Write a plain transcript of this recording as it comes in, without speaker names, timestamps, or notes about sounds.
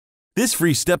This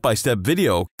free step-by-step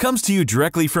video comes to you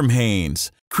directly from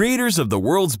Haynes, creators of the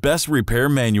world's best repair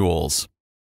manuals.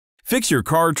 Fix your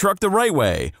car or truck the right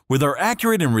way with our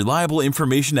accurate and reliable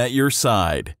information at your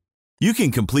side. You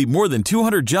can complete more than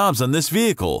 200 jobs on this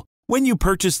vehicle when you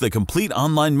purchase the complete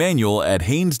online manual at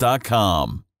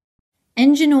Haynes.com.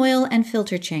 Engine oil and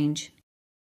filter change.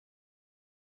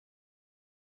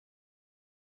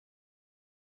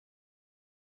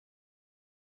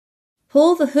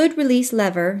 Pull the hood release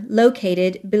lever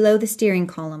located below the steering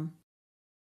column.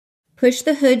 Push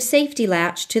the hood safety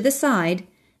latch to the side,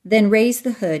 then raise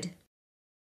the hood.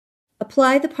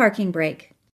 Apply the parking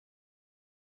brake.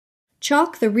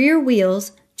 Chock the rear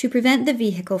wheels to prevent the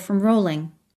vehicle from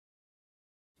rolling.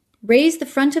 Raise the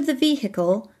front of the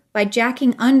vehicle by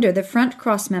jacking under the front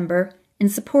crossmember and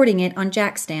supporting it on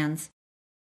jack stands.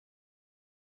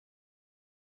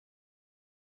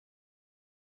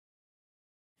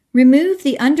 Remove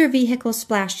the under-vehicle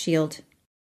splash shield.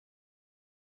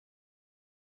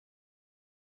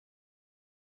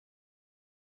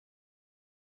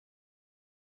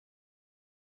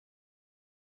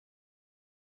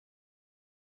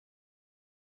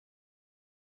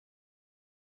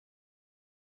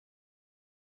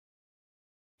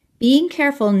 Being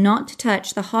careful not to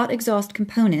touch the hot exhaust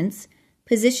components,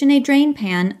 position a drain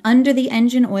pan under the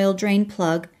engine oil drain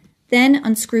plug, then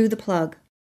unscrew the plug.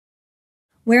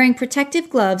 Wearing protective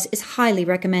gloves is highly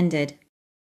recommended.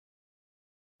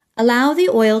 Allow the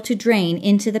oil to drain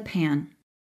into the pan.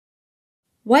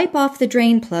 Wipe off the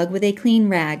drain plug with a clean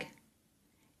rag.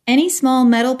 Any small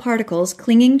metal particles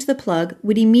clinging to the plug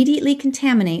would immediately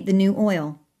contaminate the new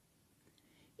oil.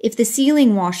 If the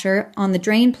sealing washer on the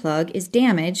drain plug is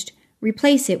damaged,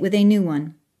 replace it with a new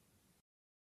one.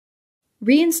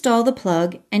 Reinstall the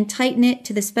plug and tighten it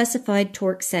to the specified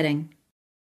torque setting.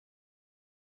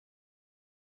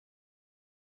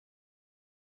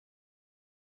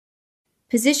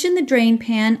 Position the drain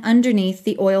pan underneath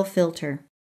the oil filter.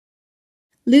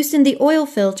 Loosen the oil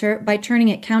filter by turning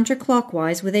it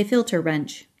counterclockwise with a filter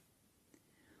wrench.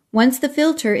 Once the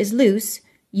filter is loose,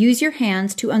 use your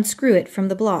hands to unscrew it from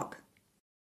the block.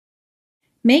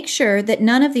 Make sure that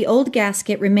none of the old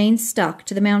gasket remains stuck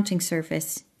to the mounting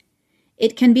surface.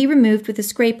 It can be removed with a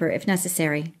scraper if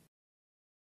necessary.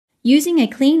 Using a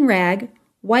clean rag,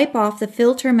 wipe off the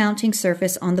filter mounting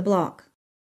surface on the block.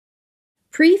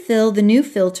 Pre-fill the new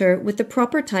filter with the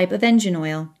proper type of engine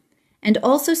oil, and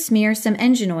also smear some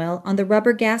engine oil on the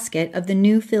rubber gasket of the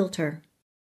new filter.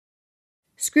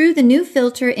 Screw the new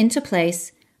filter into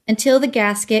place until the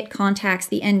gasket contacts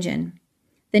the engine,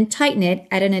 then tighten it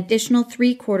at an additional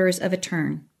 3/4 of a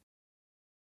turn.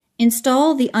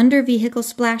 Install the under-vehicle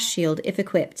splash shield if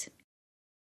equipped.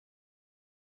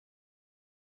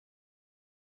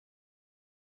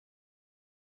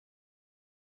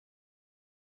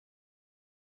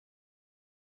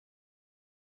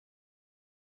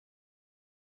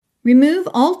 Remove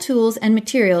all tools and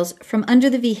materials from under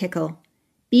the vehicle,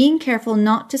 being careful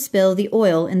not to spill the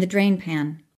oil in the drain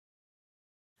pan.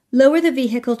 Lower the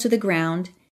vehicle to the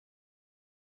ground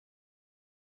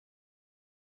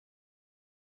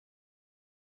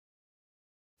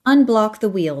Unblock the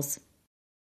wheels.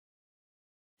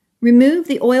 Remove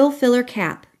the oil filler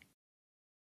cap.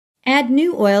 Add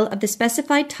new oil of the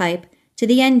specified type to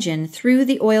the engine through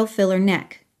the oil filler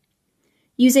neck.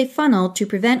 Use a funnel to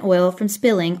prevent oil from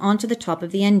spilling onto the top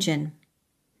of the engine.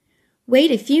 Wait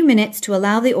a few minutes to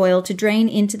allow the oil to drain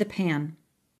into the pan.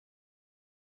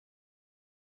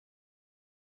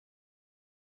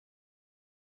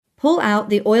 Pull out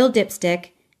the oil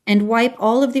dipstick and wipe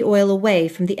all of the oil away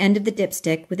from the end of the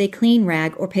dipstick with a clean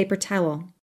rag or paper towel.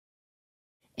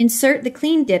 Insert the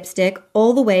clean dipstick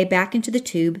all the way back into the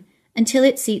tube until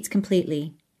it seats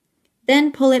completely.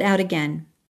 Then pull it out again.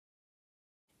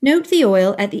 Note the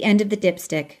oil at the end of the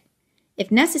dipstick.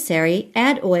 If necessary,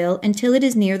 add oil until it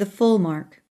is near the full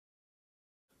mark.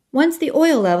 Once the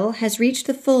oil level has reached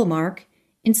the full mark,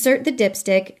 insert the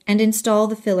dipstick and install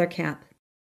the filler cap.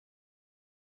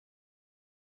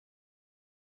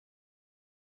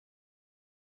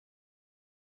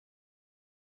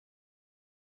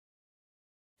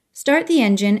 Start the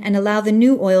engine and allow the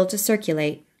new oil to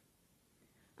circulate.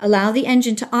 Allow the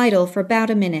engine to idle for about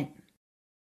a minute.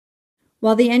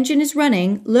 While the engine is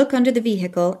running, look under the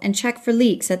vehicle and check for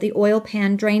leaks at the oil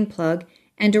pan drain plug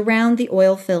and around the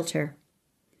oil filter.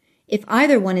 If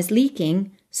either one is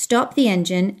leaking, stop the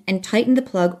engine and tighten the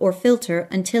plug or filter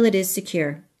until it is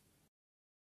secure.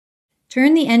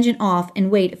 Turn the engine off and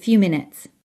wait a few minutes.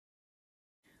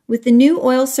 With the new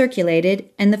oil circulated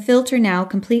and the filter now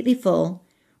completely full,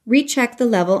 recheck the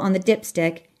level on the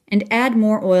dipstick and add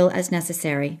more oil as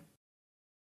necessary.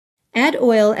 Add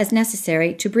oil as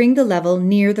necessary to bring the level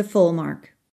near the full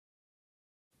mark.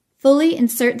 Fully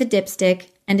insert the dipstick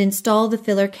and install the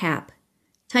filler cap,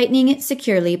 tightening it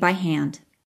securely by hand.